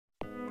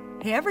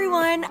Hey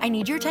everyone, I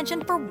need your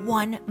attention for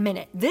 1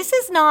 minute. This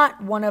is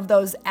not one of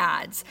those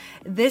ads.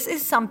 This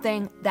is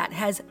something that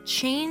has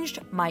changed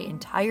my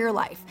entire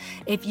life.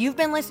 If you've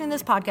been listening to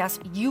this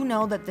podcast, you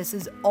know that this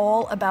is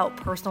all about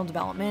personal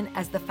development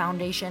as the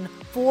foundation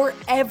for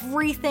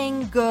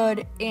everything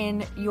good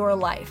in your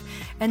life.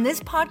 And this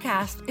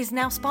podcast is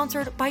now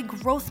sponsored by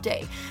Growth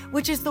Day,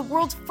 which is the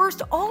world's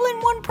first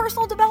all-in-one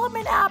personal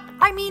development app.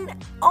 I mean,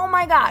 oh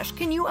my gosh,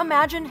 can you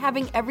imagine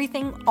having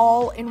everything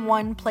all in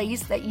one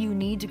place that you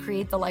need to create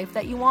the life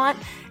that you want?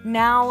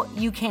 Now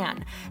you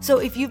can. So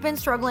if you've been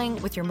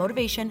struggling with your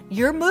motivation,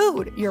 your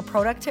mood, your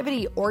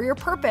productivity, or your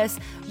purpose,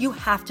 you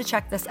have to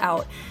check this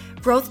out.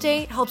 Growth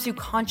Day helps you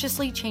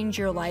consciously change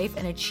your life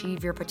and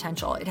achieve your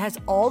potential. It has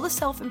all the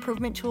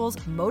self-improvement tools,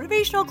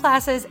 motivational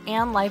classes,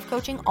 and life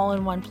coaching all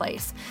in one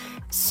place.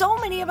 So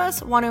many of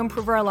us want to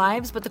improve our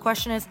lives, but the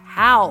question is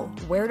how?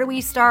 Where do we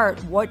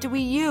start? What do we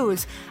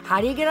use?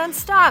 How do you get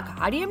unstuck?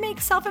 How do you make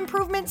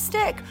self-improvement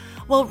stick?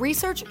 Well,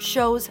 research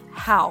shows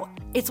how.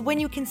 It's when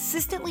you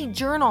consistently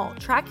journal,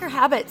 track your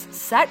habits,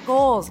 set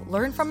goals,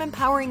 learn from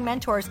empowering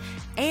mentors,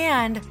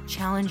 and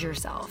challenge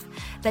yourself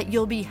that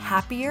you'll be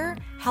happier,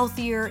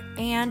 healthier,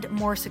 and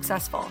more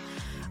successful.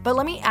 But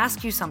let me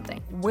ask you something.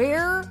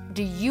 Where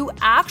do you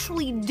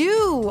actually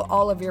do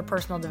all of your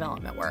personal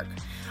development work?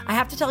 I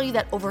have to tell you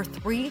that over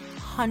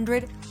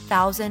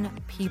 300,000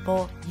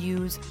 people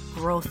use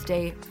Growth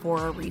Day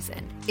for a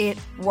reason. It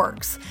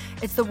works.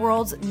 It's the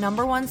world's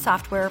 #1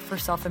 software for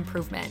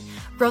self-improvement.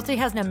 Growth Day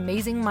has an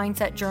amazing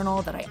mindset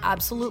journal that I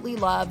absolutely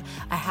love,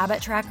 a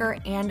habit tracker,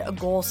 and a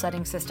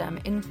goal-setting system.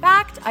 In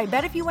fact, I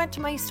bet if you went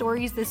to my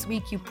stories this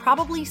week, you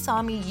probably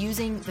saw me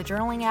using the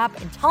journaling app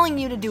and telling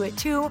you to do it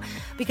too,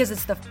 because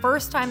it's the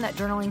first time that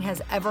journaling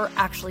has ever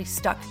actually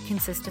stuck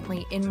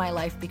consistently in my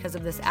life because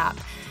of this app.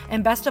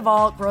 And best of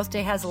all, Growth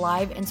Day has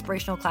live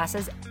inspirational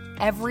classes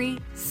every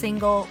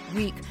single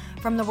week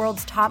from the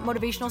world's top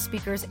motivational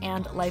speakers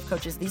and life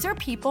coaches. These are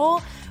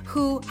people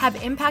who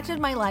have impacted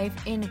my life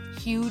in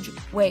huge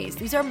ways.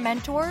 These are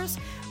mentors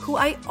who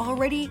I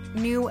already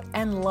knew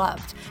and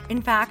loved.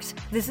 In fact,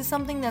 this is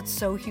something that's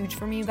so huge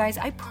for me, you guys.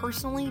 I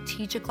personally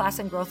teach a class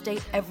in Growth Day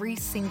every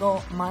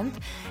single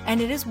month,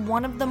 and it is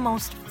one of the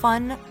most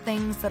fun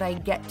things that I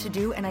get to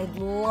do, and I'd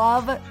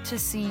love to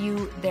see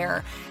you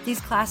there.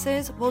 These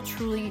classes will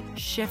truly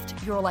shift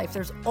your life.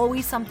 There's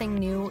always something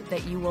new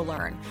that you will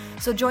learn.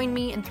 So join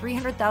me and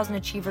 300,000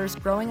 achievers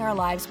growing our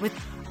lives with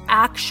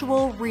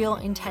actual real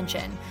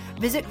intention.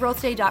 Visit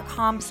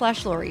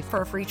growthday.com/Lori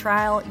for a free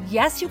trial.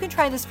 Yes, you can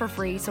try this for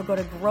free. So go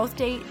to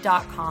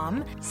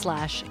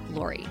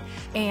growthday.com/Lori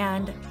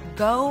and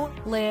go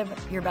live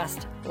your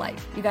best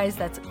life. You guys,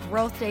 that's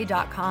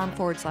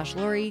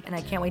growthday.com/Lori. And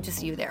I can't wait to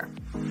see you there.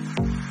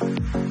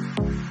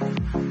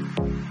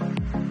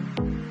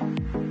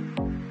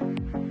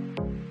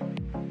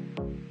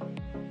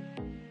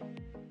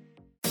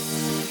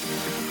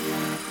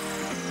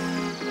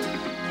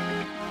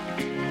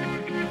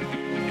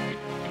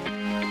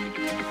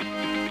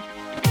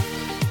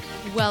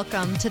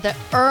 Welcome to the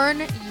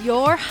Earn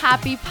Your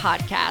Happy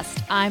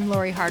podcast. I'm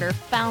Lori Harder,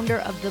 founder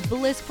of The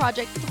Bliss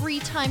Project,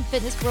 3-time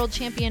fitness world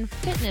champion,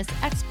 fitness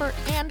expert,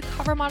 and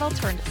cover model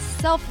turned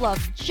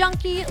self-love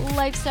junkie,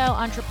 lifestyle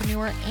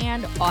entrepreneur,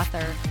 and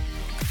author.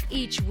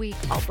 Each week,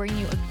 I'll bring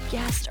you a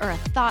guest or a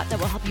thought that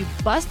will help you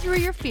bust through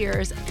your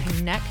fears,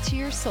 connect to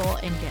your soul,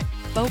 and get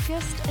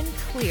focused and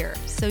clear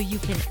so you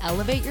can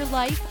elevate your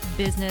life,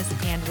 business,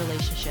 and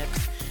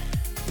relationships.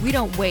 We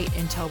don't wait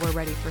until we're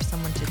ready for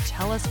someone to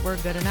tell us we're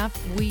good enough.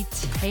 We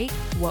take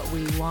what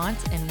we want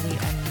and we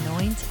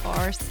anoint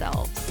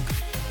ourselves.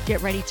 Get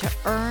ready to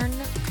earn,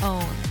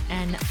 own,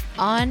 and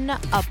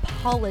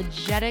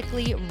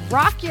unapologetically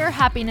rock your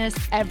happiness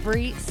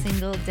every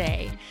single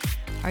day.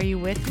 Are you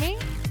with me?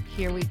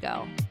 Here we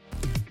go.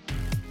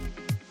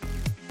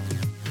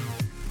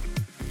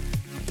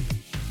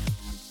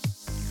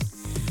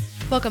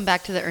 Welcome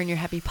back to the Earn Your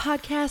Happy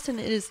podcast, and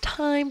it is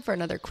time for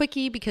another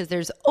quickie because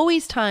there's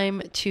always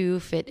time to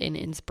fit in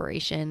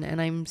inspiration,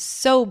 and I'm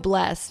so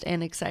blessed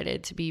and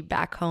excited to be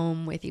back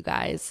home with you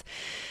guys.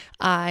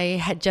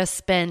 I had just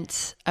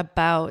spent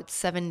about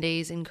 7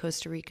 days in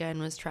Costa Rica and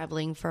was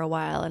traveling for a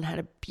while and had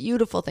a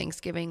beautiful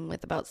Thanksgiving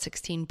with about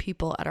 16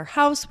 people at our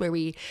house where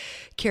we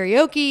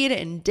karaoke'd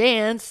and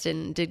danced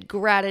and did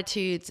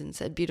gratitudes and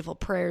said beautiful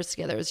prayers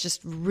together. It was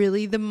just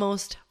really the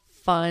most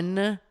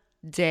fun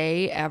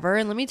day ever.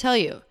 And let me tell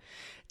you,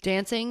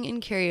 dancing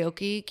and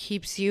karaoke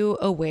keeps you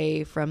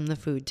away from the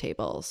food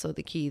table. So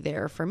the key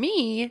there for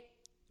me,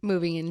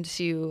 moving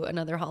into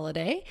another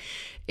holiday,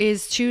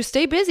 is to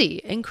stay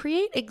busy and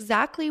create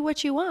exactly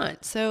what you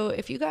want. So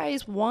if you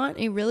guys want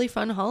a really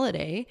fun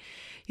holiday,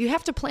 you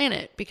have to plan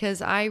it,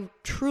 because I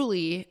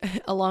truly,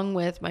 along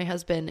with my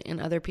husband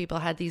and other people,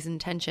 had these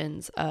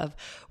intentions of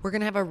we're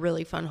going to have a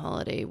really fun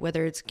holiday,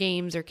 whether it's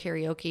games or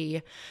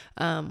karaoke,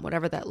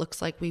 whatever that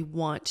looks like. We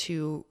want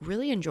to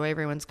really enjoy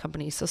everyone's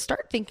company. So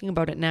start thinking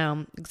about it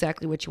now,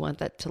 exactly what you want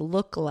that to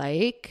look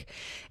like,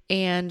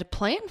 and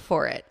plan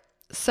for it.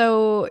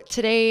 So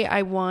today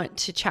I want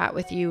to chat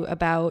with you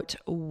about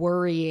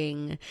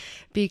worrying,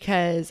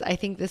 because I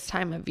think this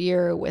time of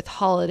year with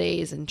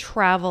holidays and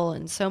travel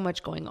and so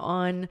much going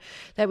on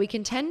that we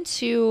can tend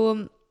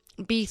to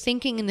be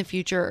thinking in the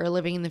future or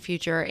living in the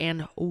future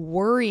and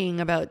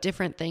worrying about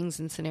different things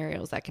and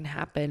scenarios that can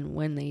happen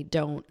when they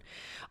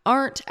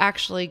aren't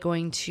actually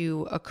going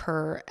to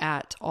occur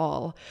at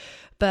all.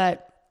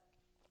 But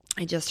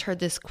I just heard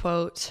this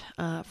quote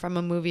from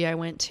a movie I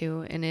went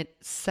to, and it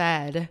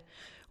said,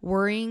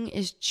 "Worrying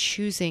is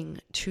choosing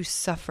to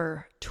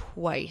suffer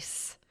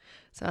twice."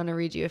 So I'm going to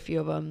read you a few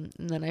of them.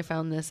 And then I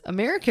found this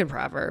American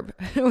proverb,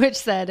 which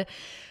said,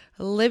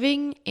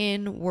 "Living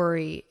in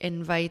worry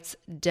invites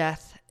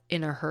death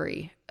in a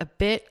hurry." A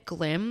bit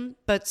glim,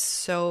 but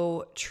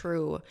so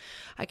true.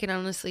 I can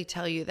honestly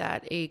tell you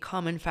that a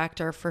common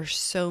factor for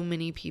so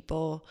many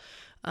people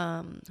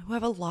who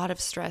have a lot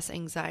of stress,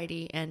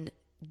 anxiety, and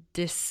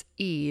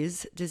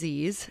disease,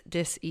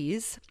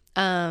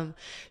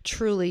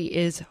 truly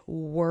is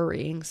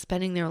worrying,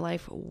 spending their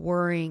life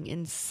worrying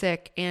and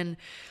sick. And,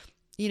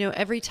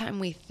 every time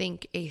we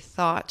think a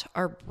thought,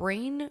 our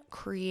brain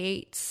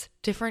creates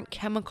different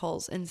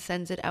chemicals and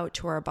sends it out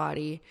to our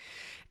body.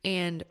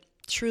 And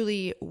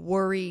truly,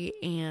 worry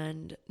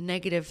and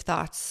negative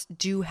thoughts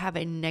do have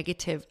a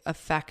negative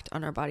effect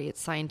on our body.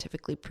 It's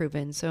scientifically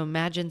proven. So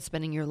imagine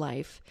spending your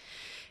life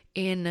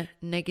in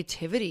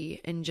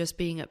negativity and just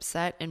being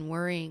upset and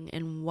worrying,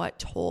 and what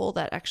toll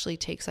that actually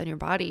takes on your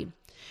body.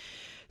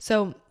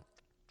 So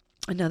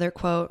another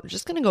quote, I'm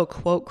just going to go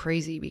quote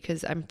crazy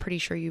because I'm pretty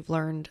sure you've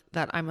learned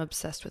that I'm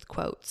obsessed with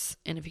quotes.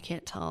 And if you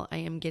can't tell, I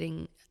am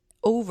getting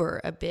over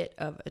a bit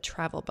of a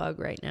travel bug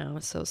right now.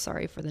 So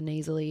sorry for the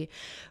nasally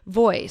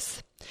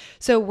voice.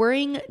 So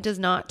worrying does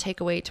not take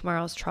away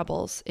tomorrow's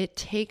troubles. It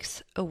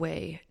takes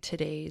away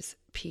today's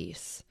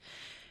peace.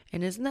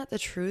 And isn't that the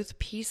truth?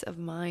 Peace of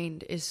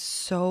mind is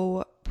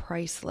so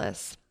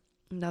priceless.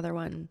 Another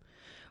one,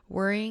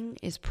 worrying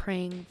is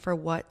praying for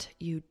what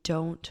you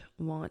don't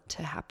want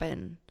to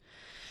happen,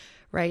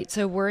 right?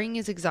 So worrying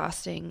is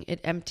exhausting.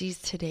 It empties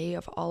today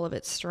of all of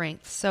its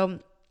strength. So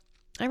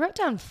I wrote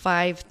down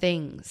 5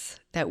 things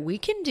that we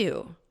can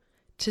do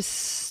to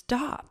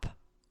stop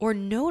or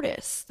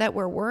notice that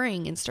we're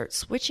worrying and start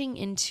switching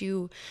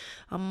into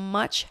a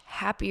much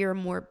happier,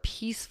 more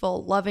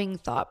peaceful, loving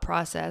thought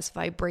process,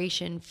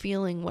 vibration,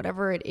 feeling,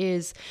 whatever it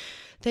is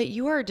that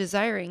you are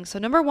desiring. So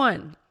number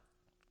 1,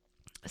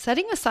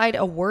 setting aside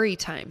a worry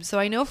time. So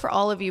I know for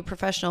all of you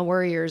professional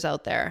worriers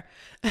out there,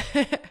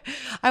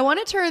 I want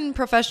to turn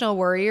professional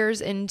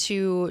worriers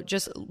into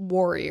just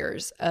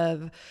warriors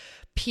of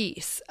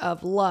peace,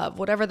 of love,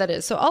 whatever that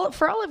is. So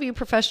for all of you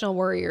professional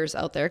worriers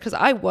out there, because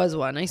I was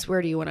one, I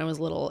swear to you, when I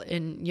was little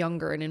and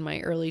younger and in my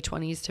early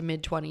 20s to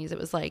mid 20s, it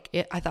was like,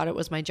 I thought it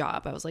was my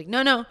job. I was like,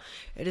 no,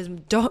 it is.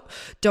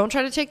 Don't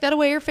try to take that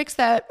away or fix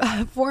that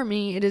for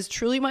me. It is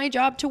truly my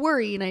job to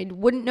worry, and I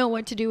wouldn't know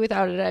what to do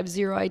without it. I have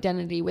zero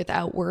identity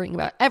without worrying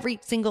about every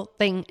single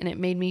thing. And it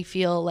made me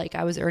feel like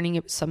I was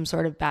earning some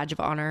sort of badge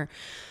of honor,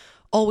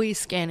 always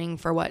scanning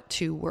for what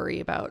to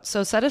worry about.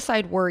 So set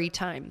aside worry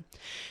time.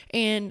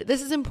 And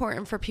this is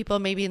important for people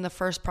maybe in the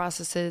first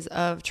processes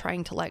of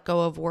trying to let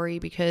go of worry,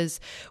 because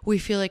we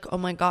feel like, oh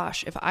my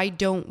gosh, if I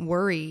don't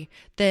worry,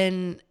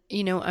 then,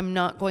 I'm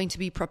not going to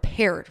be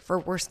prepared for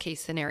worst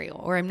case scenario,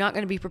 or I'm not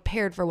going to be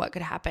prepared for what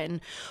could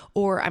happen,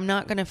 or I'm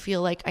not going to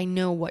feel like I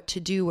know what to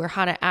do or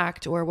how to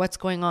act or what's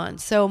going on.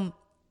 So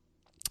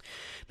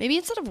maybe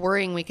instead of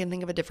worrying, we can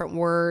think of a different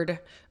word.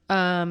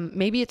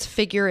 Maybe it's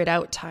figure it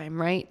out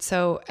time, right?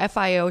 So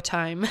FIO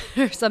time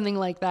or something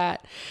like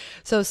that.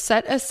 So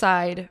set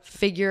aside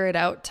figure it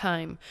out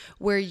time,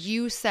 where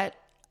you set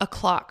a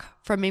clock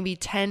for maybe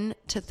 10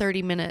 to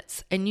 30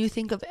 minutes and you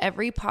think of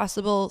every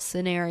possible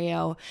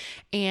scenario.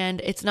 And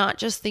it's not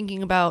just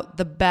thinking about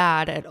the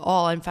bad at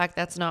all. In fact,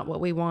 that's not what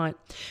we want.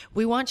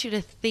 We want you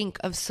to think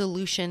of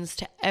solutions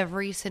to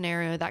every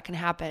scenario that can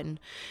happen.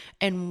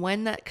 And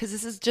because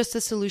this is just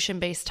a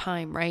solution-based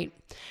time, right?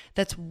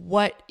 That's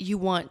what you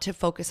want to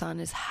focus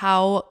on, is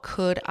how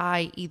could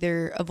I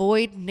either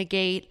avoid,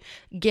 negate,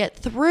 get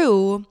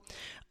through,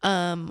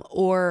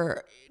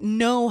 or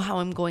know how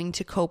I'm going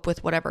to cope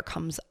with whatever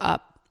comes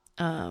up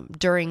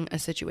during a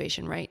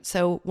situation, right?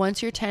 So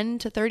once your 10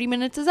 to 30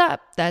 minutes is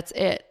up, that's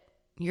it.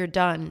 You're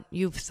done.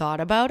 You've thought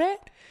about it.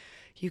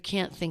 You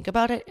can't think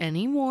about it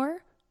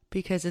anymore,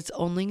 because it's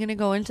only going to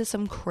go into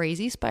some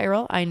crazy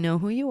spiral. I know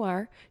who you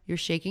are. You're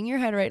shaking your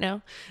head right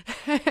now.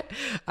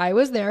 I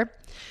was there.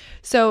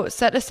 So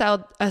set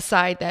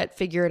aside that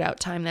figure it out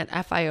time,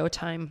 that FIO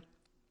time,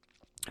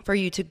 for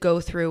you to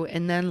go through,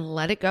 and then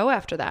let it go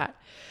after that.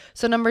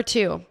 So number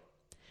 2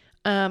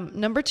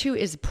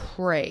 is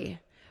pray.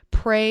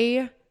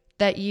 Pray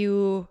that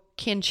you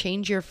can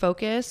change your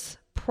focus.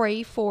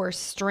 Pray for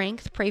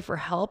strength. Pray for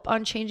help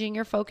on changing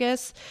your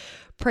focus.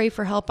 Pray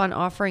for help on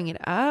offering it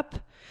up.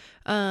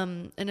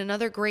 And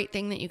another great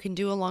thing that you can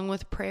do along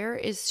with prayer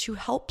is to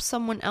help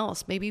someone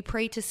else. Maybe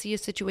pray to see a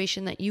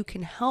situation that you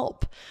can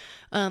help.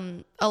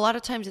 A lot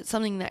of times it's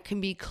something that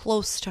can be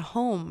close to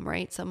home,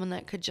 right? Someone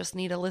that could just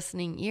need a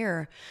listening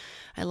ear.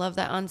 I love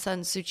that Aung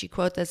San Suu Kyi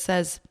quote that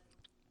says,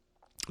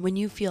 when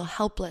you feel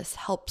helpless,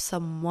 help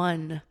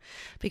someone,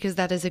 because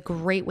that is a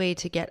great way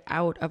to get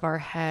out of our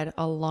head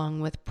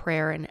along with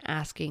prayer and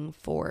asking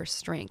for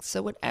strength.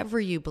 So whatever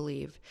you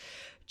believe,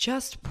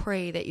 just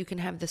pray that you can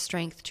have the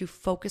strength to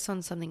focus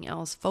on something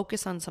else,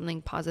 focus on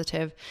something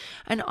positive,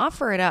 and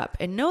offer it up.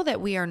 And know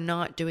that we are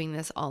not doing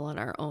this all on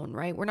our own,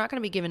 right? We're not going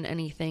to be given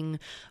anything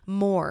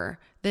more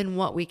than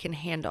what we can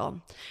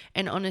handle.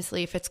 And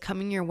honestly, if it's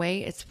coming your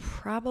way, it's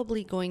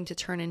probably going to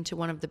turn into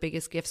one of the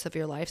biggest gifts of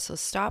your life. So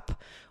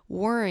stop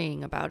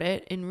worrying about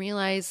it and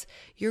realize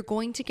you're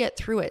going to get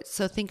through it.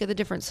 So think of the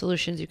different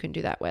solutions you can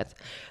do that with.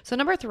 So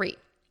number 3,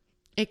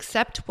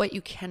 accept what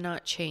you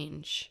cannot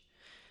change.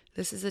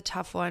 This is a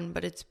tough one,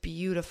 but it's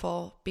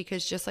beautiful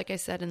because just like I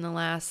said in the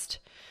last,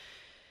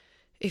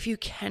 if you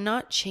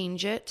cannot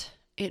change it,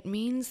 it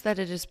means that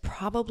it is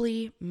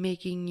probably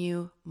making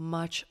you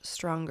much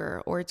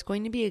stronger, or it's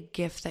going to be a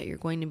gift that you're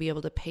going to be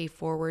able to pay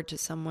forward to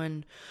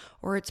someone,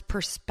 or it's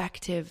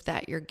perspective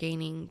that you're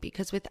gaining.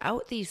 Because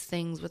without these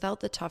things, without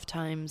the tough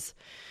times,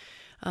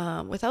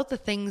 without the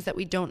things that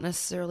we don't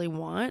necessarily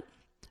want,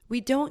 we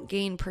don't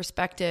gain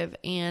perspective,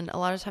 and a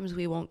lot of times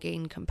we won't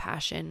gain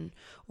compassion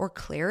or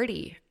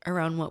clarity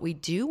around what we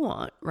do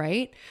want,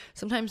 right?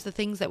 Sometimes the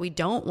things that we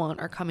don't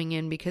want are coming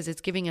in because it's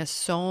giving us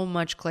so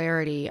much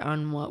clarity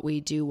on what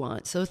we do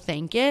want. So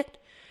thank it,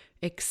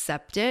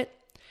 accept it,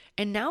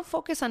 and now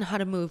focus on how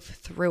to move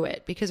through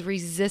it, because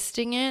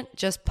resisting it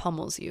just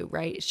pummels you,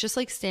 right? It's just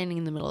like standing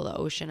in the middle of the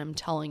ocean. I'm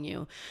telling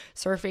you,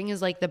 surfing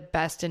is like the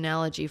best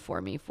analogy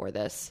for me for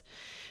this.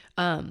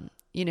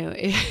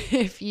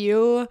 If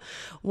you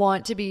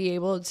want to be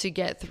able to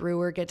get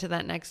through or get to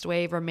that next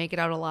wave or make it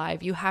out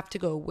alive, you have to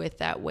go with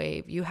that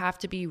wave. You have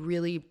to be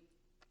really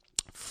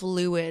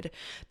fluid,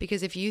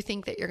 because if you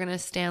think that you're going to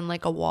stand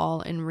like a wall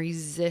and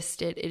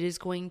resist it, it is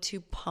going to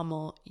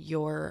pummel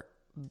your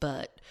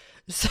butt.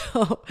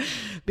 So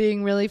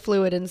being really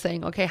fluid and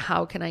saying, okay,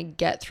 how can I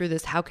get through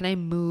this? How can I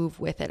move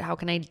with it? How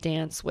can I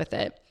dance with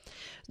it?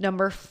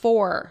 Number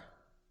 4,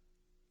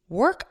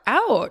 work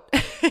out.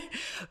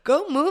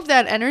 Go move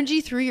that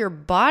energy through your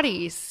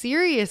body.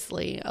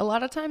 Seriously. A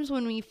lot of times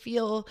when we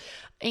feel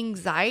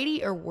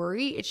anxiety or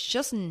worry, it's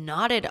just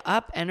knotted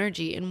up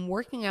energy, and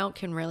working out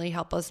can really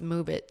help us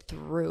move it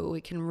through.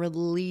 We can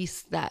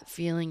release that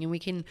feeling, and we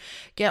can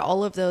get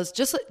all of those,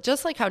 just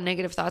like how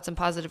negative thoughts and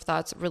positive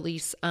thoughts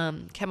release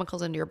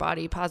chemicals into your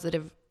body,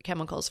 positive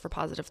chemicals for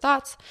positive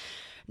thoughts,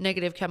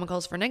 negative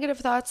chemicals for negative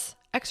thoughts.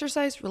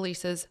 Exercise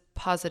releases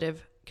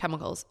positive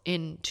chemicals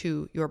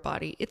into your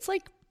body. It's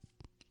like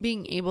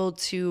being able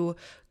to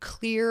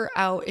clear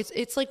out,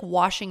 it's like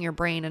washing your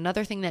brain.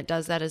 Another thing that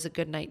does that is a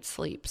good night's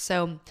sleep.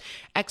 So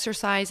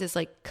exercise is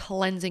like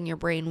cleansing your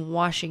brain,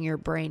 washing your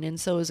brain. And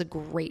so is a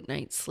great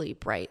night's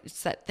sleep, right?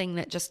 It's that thing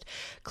that just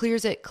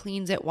clears it,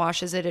 cleans it,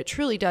 washes it. It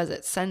truly does.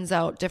 It sends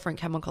out different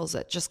chemicals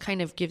that just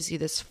kind of gives you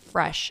this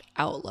fresh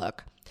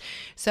outlook.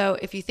 So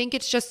if you think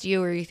it's just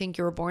you, or you think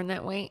you were born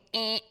that way,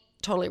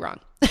 totally wrong.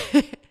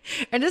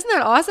 And isn't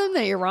that awesome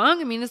that you're wrong?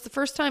 I mean, it's the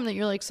first time that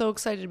you're like so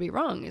excited to be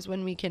wrong, is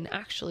when we can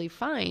actually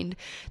find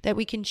that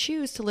we can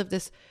choose to live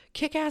this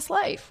kick-ass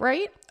life,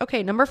 right?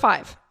 Okay, number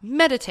 5,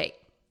 meditate.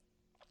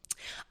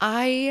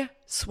 I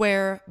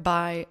swear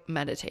by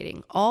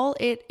meditating. All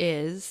it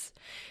is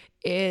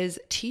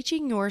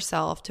teaching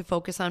yourself to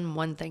focus on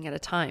one thing at a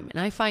time. And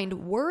I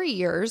find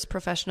warriors,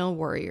 professional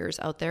warriors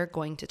out there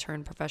going to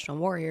turn professional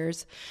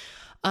warriors,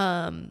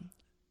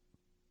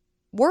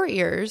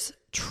 warriors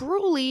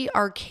truly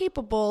are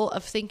capable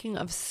of thinking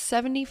of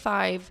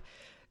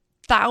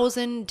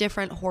 75,000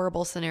 different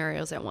horrible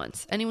scenarios at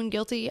once. Anyone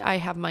guilty? I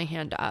have my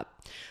hand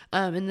up.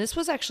 And this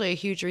was actually a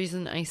huge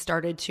reason I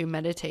started to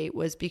meditate,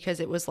 was because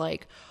it was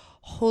like,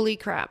 holy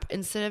crap.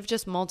 Instead of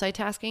just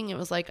multitasking, it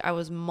was like I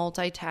was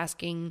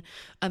multitasking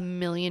a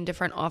million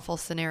different awful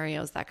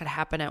scenarios that could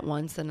happen at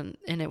once. And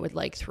it would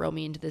like throw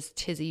me into this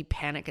tizzy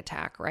panic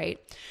attack, right?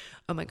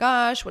 Oh my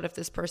gosh, what if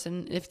this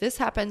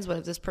happens? What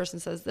if this person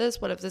says this?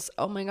 What if this,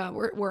 oh my God,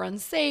 we're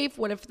unsafe.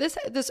 What if this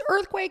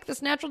earthquake,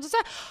 this natural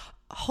disaster?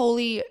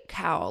 Holy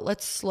cow,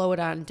 let's slow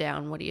it on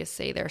down. What do you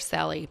say there,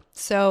 Sally?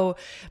 So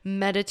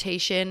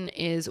meditation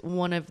is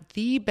one of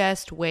the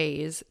best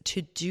ways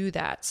to do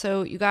that.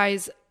 So you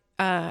guys,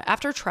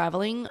 after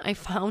traveling, I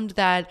found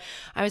that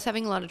I was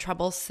having a lot of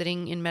trouble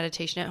sitting in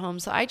meditation at home.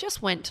 So I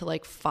just went to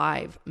like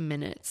 5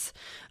 minutes.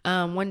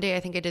 One day I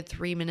think I did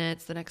 3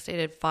 minutes. The next day I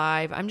did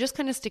 5. I'm just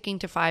kind of sticking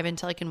to 5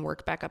 until I can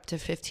work back up to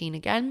 15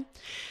 again.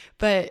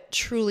 But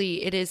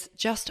truly, it is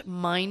just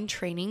mind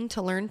training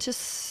to learn to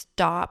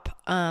stop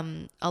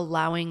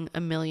allowing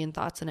a million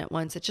thoughts in at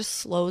once. It just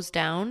slows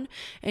down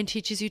and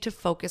teaches you to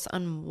focus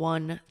on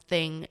one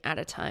thing at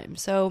a time.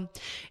 So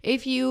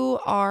if you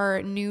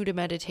are new to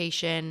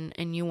meditation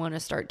meditation and you want to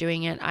start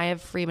doing it, I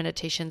have free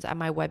meditations at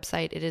my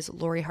website. It is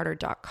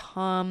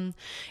loriharder.com,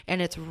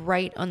 and it's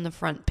right on the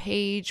front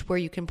page where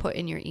you can put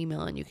in your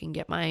email and you can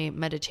get my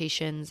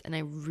meditations. And I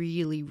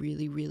really,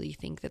 really, really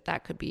think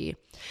that could be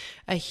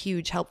a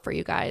huge help for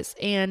you guys.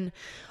 And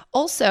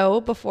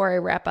also, before I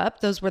wrap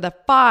up, those were the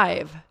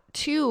 5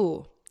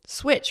 to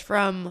switch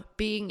from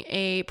being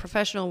a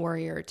professional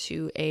warrior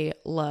to a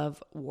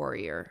love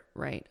warrior,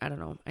 right? I don't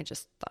know. I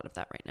just thought of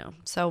that right now.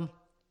 So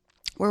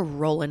we're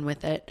rolling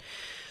with it.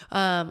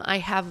 I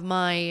have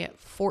my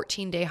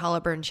 14-day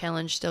Hollyburn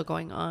challenge still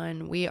going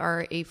on. We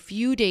are a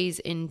few days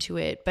into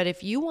it, but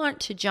if you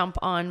want to jump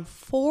on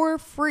for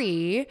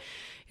free,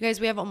 you guys,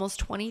 we have almost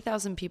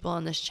 20,000 people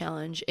on this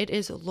challenge. It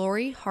is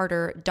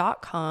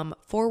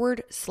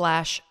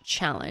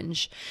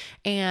loriharder.com/challenge,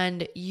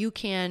 and you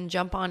can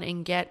jump on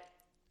and get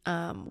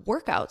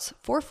workouts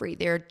for free.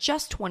 They're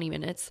just 20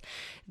 minutes.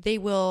 They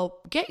will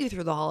get you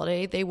through the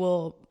holiday. They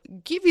will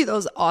give you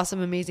those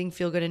awesome, amazing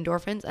feel-good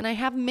endorphins. And I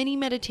have mini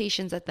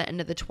meditations at the end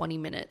of the 20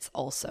 minutes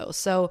also.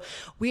 So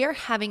we are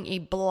having a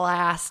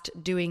blast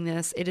doing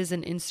this. It is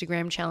an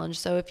Instagram challenge.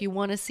 So if you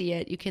want to see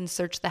it, you can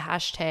search the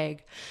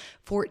hashtag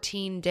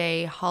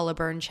 14-day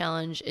Hollyburn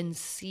challenge and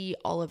see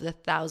all of the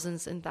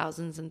thousands and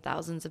thousands and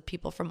thousands of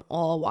people from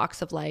all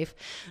walks of life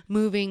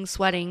moving,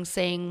 sweating,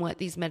 saying what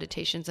these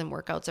meditations and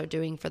workouts are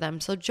doing for them.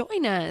 So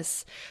join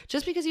us.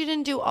 Just because you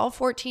didn't do all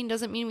 14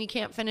 doesn't mean we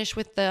can't finish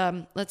with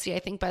the, let's see, I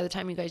think by the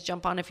time you guys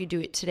jump on, if you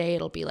do it today,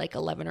 it'll be like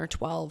 11 or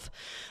 12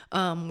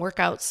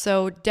 workouts.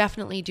 So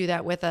definitely do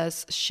that with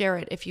us. Share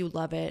it if you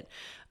love it.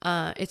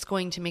 It's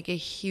going to make a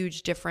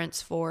huge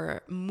difference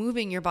for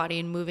moving your body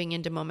and moving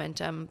into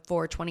momentum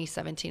for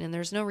 2017. And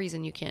there's no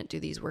reason you can't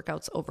do these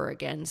workouts over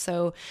again.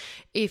 So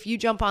if you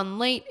jump on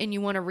late and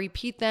you want to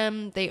repeat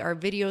them, they are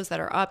videos that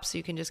are up, so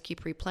you can just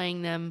keep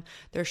replaying them.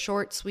 They're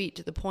short, sweet,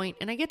 to the point,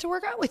 and I get to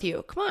work out with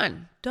you. Come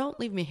on, don't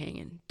leave me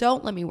hanging.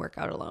 Don't let me work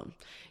out alone.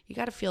 You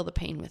got to feel the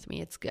pain with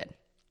me. It's good.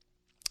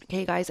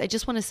 Okay, guys, I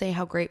just want to say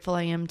how grateful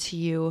I am to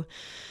you,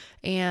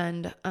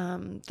 and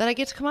that I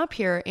get to come up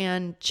here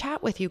and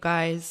chat with you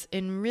guys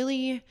and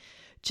really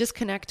just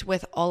connect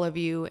with all of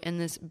you in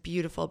this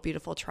beautiful,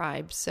 beautiful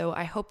tribe. So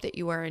I hope that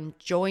you are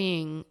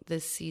enjoying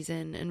this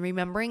season and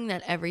remembering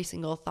that every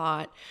single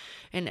thought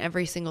and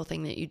every single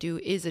thing that you do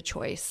is a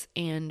choice,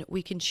 and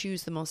we can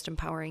choose the most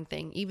empowering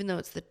thing. Even though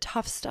it's the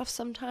tough stuff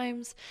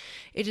sometimes,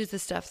 it is the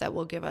stuff that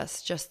will give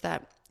us just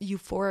that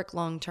euphoric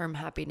long-term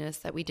happiness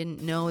that we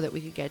didn't know that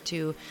we could get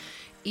to,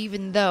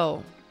 even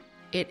though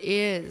it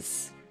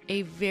is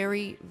a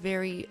very,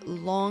 very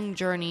long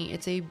journey.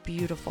 It's a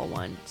beautiful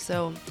one.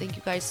 So thank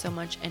you guys so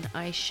much, and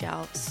I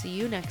shall see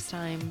you next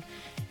time.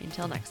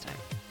 Until next time,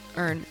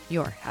 earn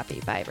your happy.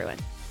 Bye, everyone.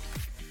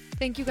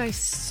 Thank you guys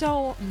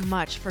so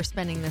much for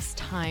spending this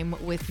time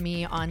with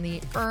me on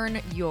the Earn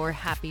Your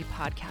Happy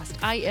podcast.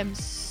 I am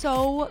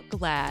so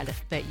glad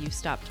that you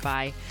stopped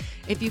by.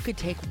 If you could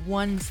take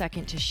 1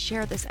 second to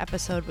share this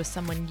episode with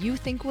someone you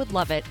think would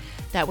love it,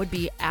 that would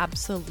be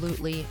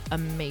absolutely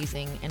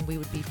amazing, and we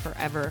would be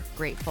forever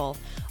grateful.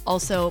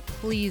 Also,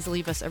 please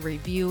leave us a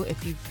review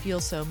if you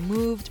feel so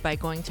moved by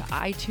going to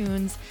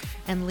iTunes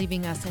and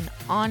leaving us an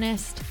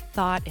honest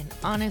thought, an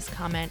honest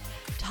comment.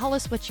 Tell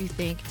us what you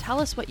think. Tell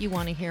us what you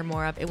want to hear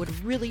more of. It would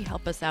really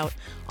help us out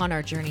on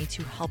our journey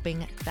to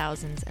helping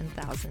thousands and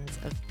thousands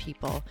of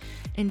people.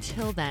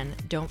 Until then,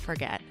 don't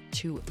forget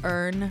to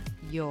earn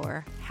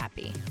your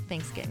happy.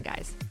 Thanks again,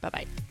 guys.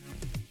 Bye-bye.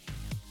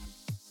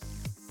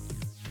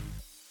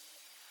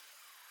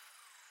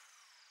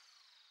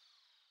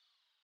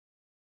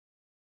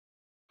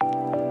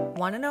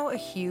 Want to know a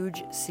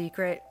huge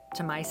secret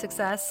to my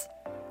success?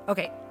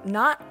 Okay,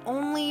 not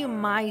only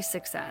my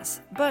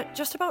success, but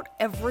just about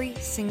every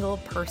single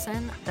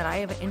person that I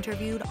have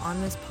interviewed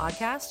on this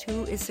podcast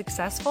who is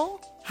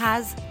successful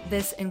has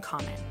this in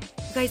common.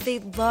 You guys, they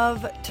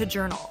love to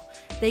journal.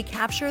 They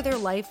capture their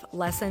life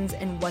lessons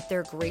and what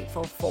they're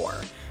grateful for.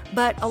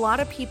 But a lot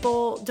of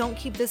people don't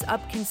keep this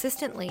up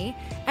consistently,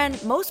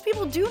 and most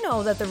people do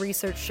know that the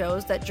research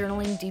shows that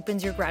journaling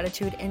deepens your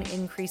gratitude and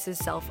increases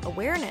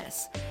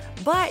self-awareness.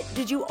 But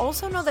did you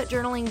also know that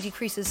journaling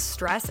decreases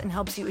stress and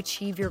helps you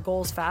achieve your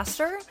goals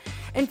faster?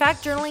 In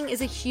fact, journaling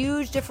is a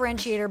huge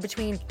differentiator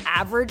between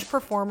average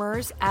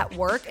performers at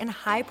work and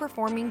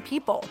high-performing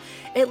people.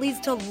 It leads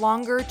to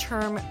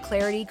longer-term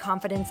clarity,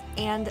 confidence,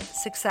 and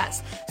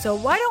success. So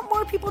why don't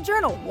more people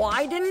journal?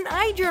 Why didn't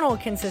I journal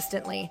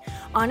consistently?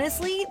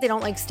 Honestly, they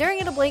don't like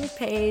staring at a blank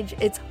page.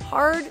 It's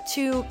hard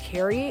to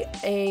carry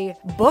a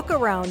book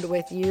around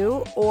with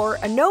you or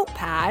a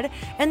notepad,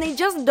 and they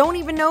just don't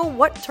even know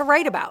what to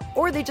write about,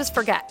 or they just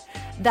forget.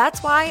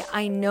 That's why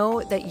I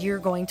know that you're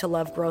going to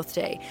love Growth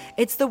Day.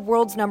 It's the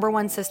world's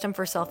 #1 system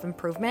for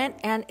self-improvement,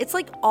 and it's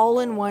like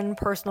all-in-one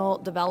personal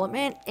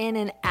development in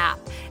an app.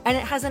 And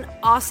it has an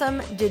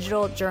awesome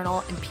digital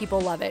journal, and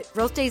people love it.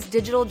 Growth Day's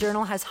digital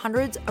journal has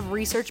hundreds of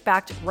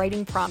research-backed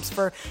writing prompts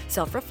for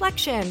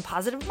self-reflection,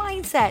 positive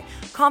mindset,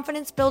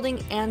 confidence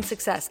building, and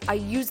success. I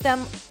use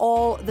them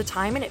all the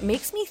time, and it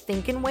makes me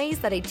think in ways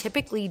that I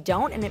typically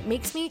don't, and it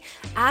makes me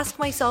ask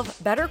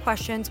myself better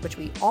questions, which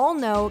we all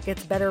know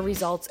gets better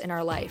results in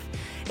our life.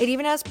 It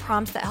even has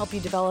prompts that help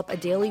you develop a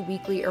daily,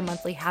 weekly, or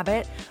monthly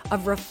habit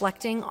of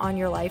reflecting on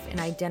your life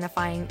and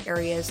identifying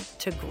areas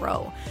to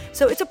grow.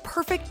 So it's a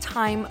perfect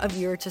time of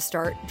year to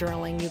start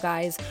journaling, you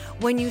guys.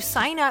 When you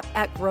sign up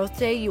at Growth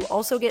Day, you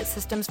also get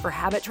systems for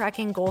habit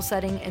tracking, goal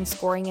setting, and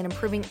scoring, and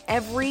improving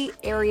every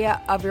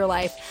area of your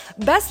life.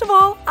 Best of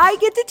all, I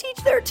get to teach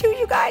there too,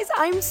 you guys.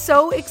 I'm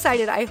so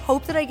excited. I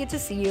hope that I get to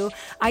see you.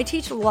 I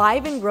teach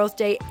live in Growth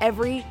Day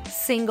every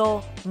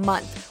single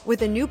month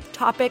with a new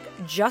topic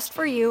just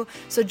for you.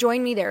 So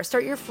join me there.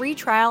 Start your free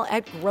trial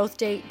at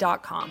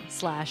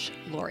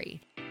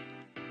growthday.com/Lori.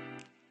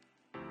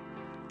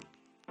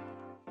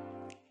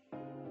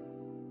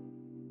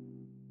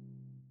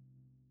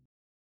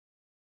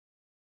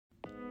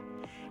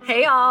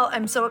 Hey y'all,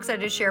 I'm so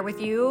excited to share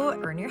with you,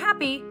 Earn Your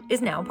Happy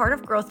is now part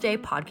of Growth Day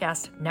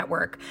Podcast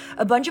Network.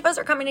 A bunch of us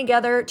are coming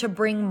together to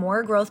bring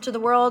more growth to the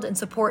world and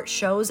support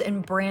shows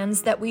and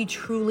brands that we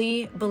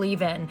truly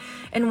believe in.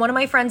 And one of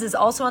my friends is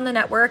also on the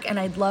network, and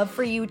I'd love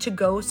for you to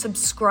go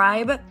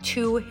subscribe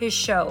to his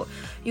show.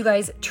 You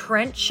guys,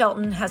 Trent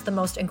Shelton has the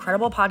most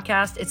incredible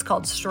podcast. It's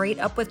called Straight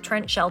Up with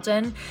Trent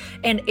Shelton,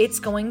 and it's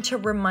going to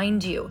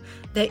remind you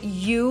that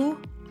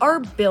you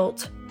are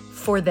built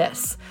for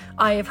this.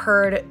 I have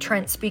heard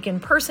Trent speak in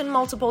person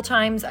multiple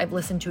times. I've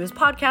listened to his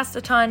podcast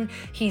a ton.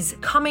 He's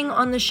coming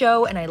on the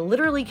show, and I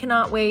literally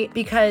cannot wait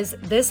because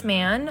this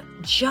man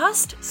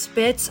just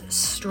spits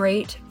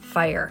straight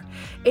fire.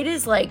 It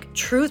is like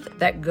truth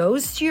that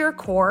goes to your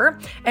core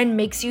and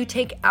makes you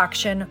take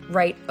action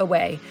right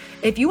away.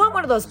 If you want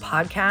one of those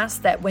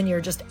podcasts that when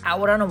you're just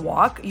out on a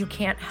walk, you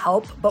can't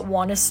help but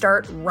want to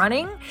start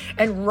running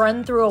and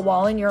run through a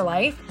wall in your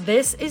life,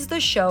 this is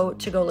the show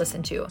to go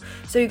listen to.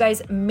 So you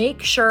guys,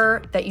 make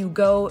sure that you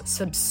go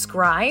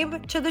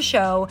subscribe to the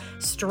show,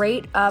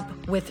 Straight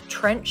Up with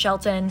Trent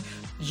Shelton.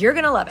 You're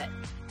going to love it.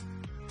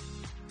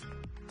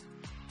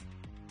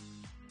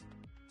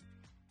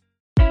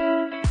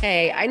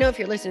 Hey, I know if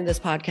you're listening to this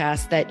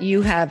podcast that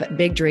you have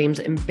big dreams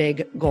and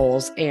big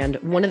goals. And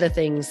one of the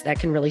things that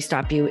can really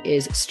stop you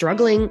is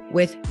struggling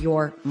with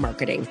your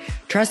marketing.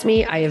 Trust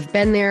me, I have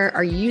been there.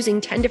 Are you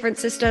using 10 different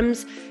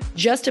systems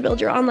just to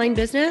build your online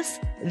business?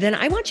 Then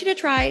I want you to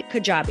try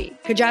Kajabi.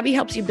 Kajabi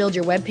helps you build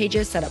your web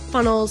pages, set up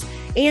funnels,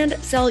 and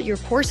sell your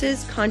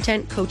courses,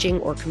 content, coaching,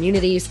 or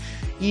communities.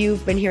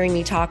 You've been hearing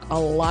me talk a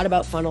lot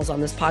about funnels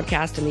on this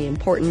podcast and the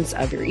importance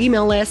of your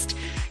email list.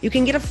 You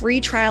can get a free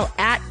trial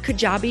at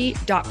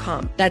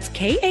kajabi.com. That's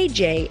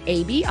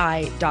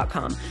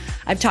Kajabi.com.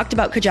 I've talked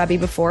about Kajabi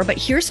before, but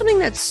here's something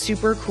that's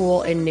super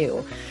cool and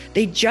new.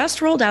 They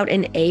just rolled out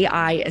an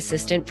AI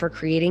assistant for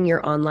creating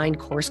your online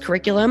course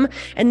curriculum.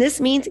 And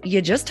this means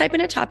you just type in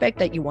a topic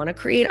that you want to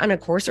create on a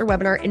course or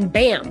webinar, and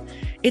bam,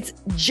 it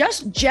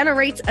just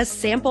generates a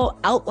sample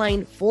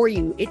outline for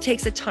you. It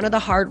takes a ton of the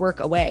hard work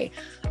away.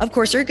 Of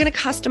course, you're going to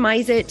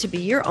customize it to be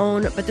your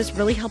own, but this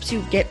really helps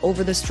you get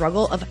over the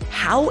struggle of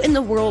how in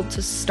the world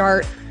to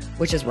start,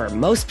 which is where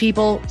most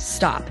people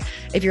stop.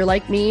 If you're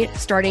like me,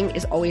 starting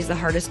is always the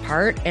hardest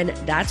part, and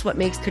that's what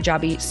makes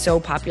Kajabi so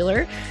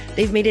popular.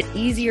 They've made it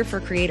easier for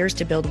creators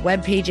to build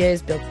web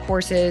pages, build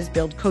courses,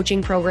 build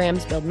coaching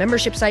programs, build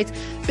membership sites,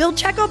 build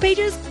checkout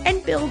pages,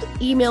 and build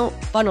email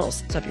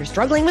funnels. So if you're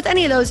struggling with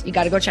any of those, you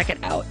got to go check it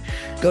out.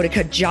 Go to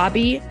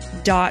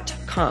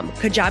Kajabi.com.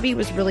 Kajabi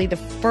was really the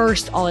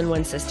first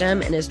all-in-one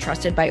system and is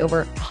trusted by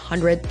over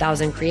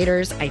 100,000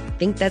 creators. I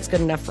think that's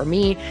good enough for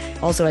me.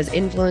 Also, as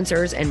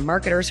influencers and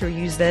marketers who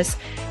use this.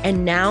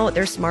 And now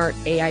their smart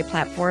AI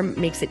platform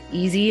makes it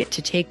easy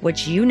to take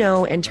what you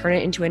know and turn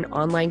it into an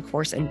online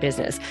course and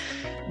business.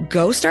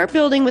 Go start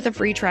building with a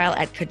free trial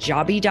at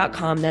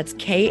Kajabi.com. That's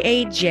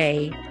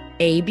Kajabi.com.